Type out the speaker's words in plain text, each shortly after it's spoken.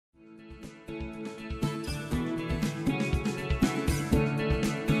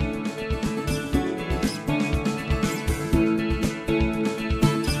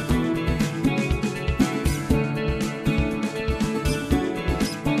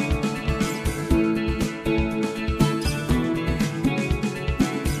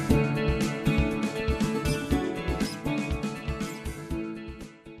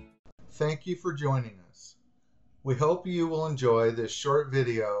you for joining us. We hope you will enjoy this short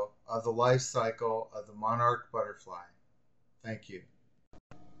video of the life cycle of the monarch butterfly. Thank you.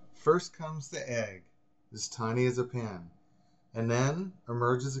 First comes the egg, as tiny as a pin, and then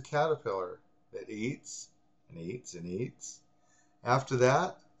emerges a caterpillar that eats and eats and eats. After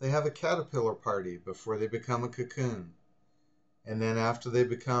that, they have a caterpillar party before they become a cocoon. And then after they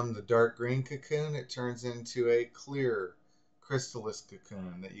become the dark green cocoon, it turns into a clear chrysalis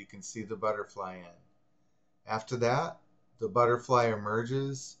cocoon that you can see the butterfly in. After that, the butterfly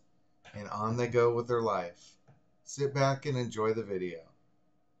emerges and on they go with their life. Sit back and enjoy the video.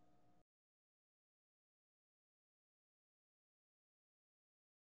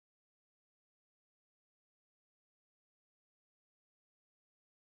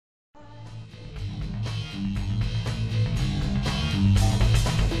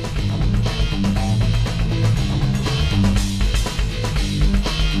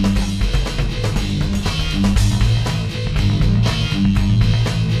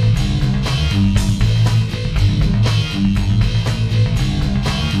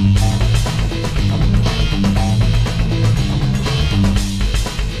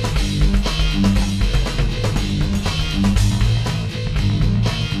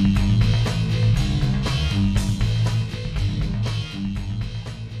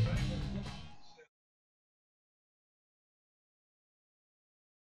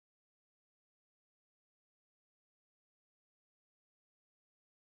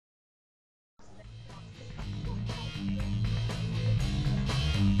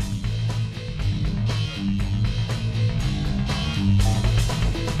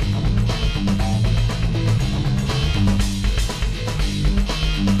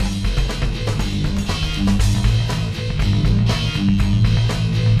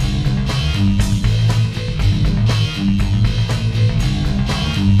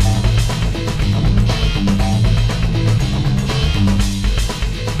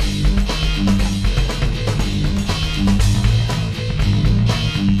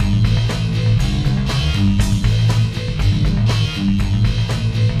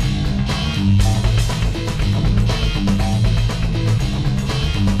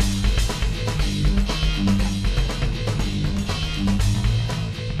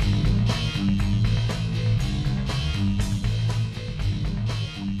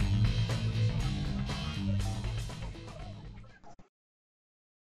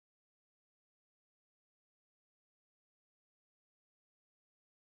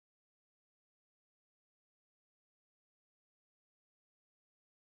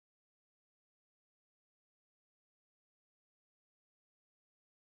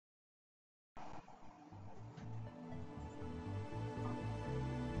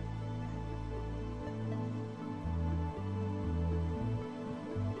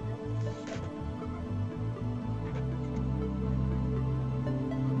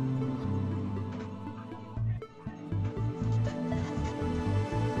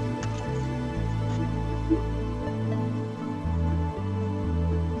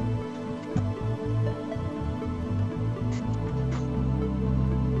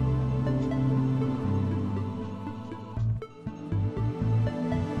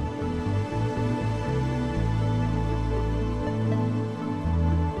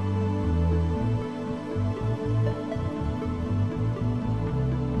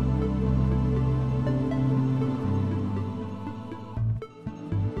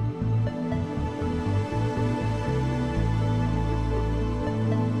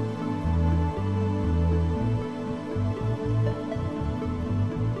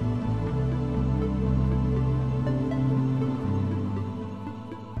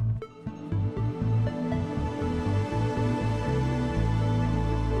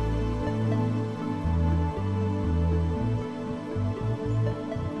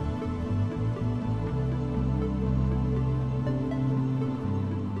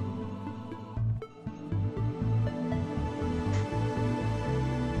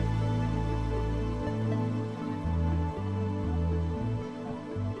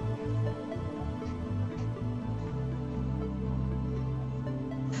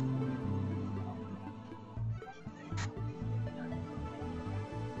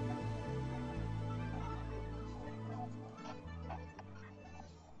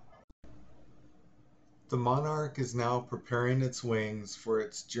 The monarch is now preparing its wings for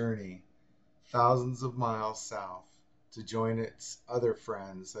its journey thousands of miles south to join its other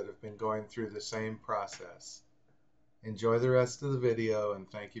friends that have been going through the same process. Enjoy the rest of the video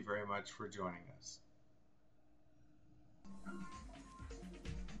and thank you very much for joining us.